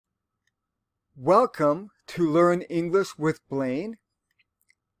Welcome to Learn English with Blaine,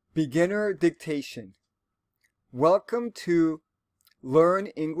 Beginner Dictation. Welcome to Learn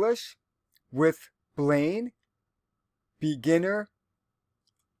English with Blaine, Beginner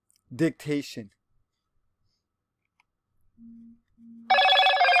Dictation.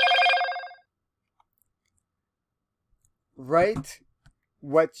 Write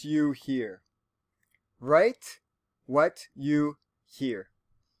what you hear. Write what you hear.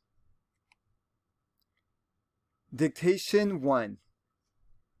 Dictation 1.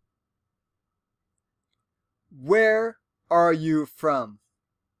 Where are you from?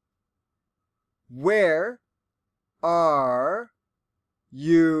 Where are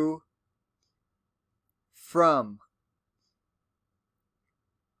you from?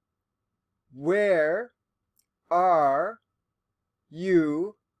 Where are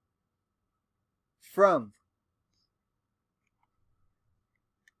you from?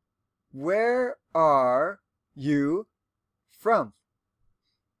 Where are you from?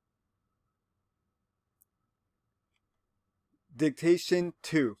 Dictation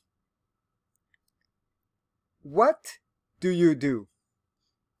 2. What do you do?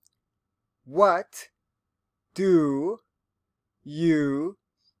 What do you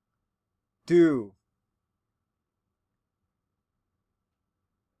do?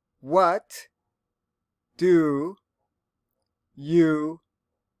 What do you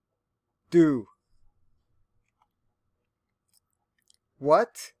do?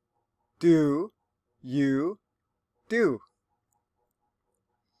 What do you do?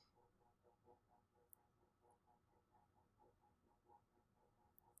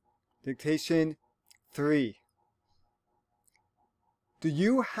 Dictation 3. Do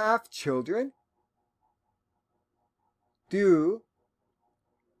you have children? Do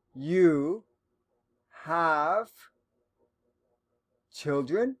you have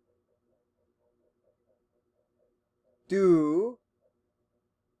children? Do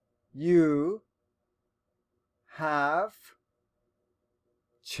you have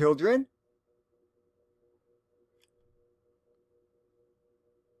children?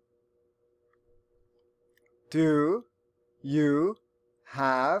 Do you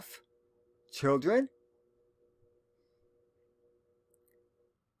have children?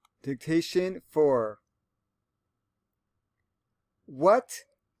 Dictation 4. What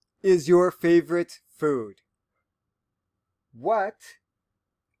is your favorite food? What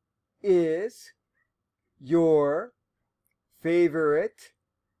is your favorite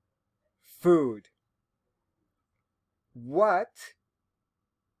food? What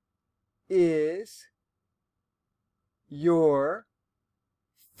is your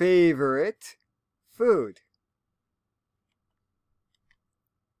favorite food?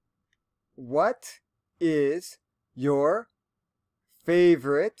 What is your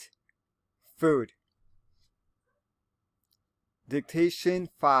favorite food? Dictation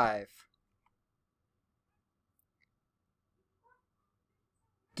 5.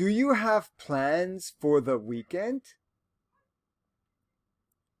 Do you have plans for the weekend?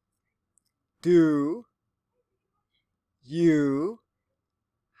 Do you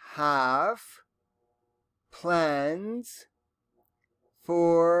have plans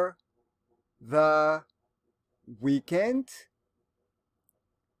for the weekend?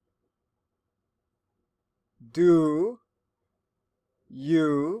 Do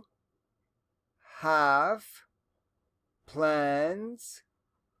you have plans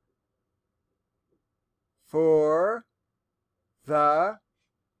for the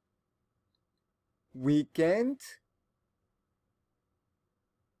weekend?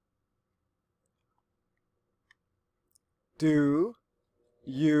 Do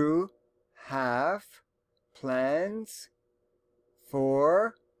you have plans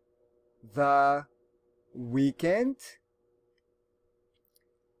for the weekend?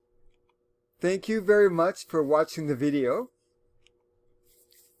 Thank you very much for watching the video.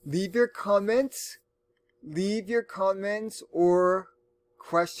 Leave your comments or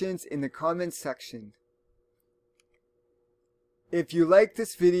questions in the comments section. If you like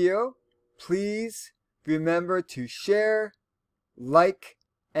this video, please remember to share, like,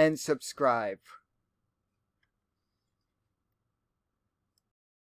 and subscribe.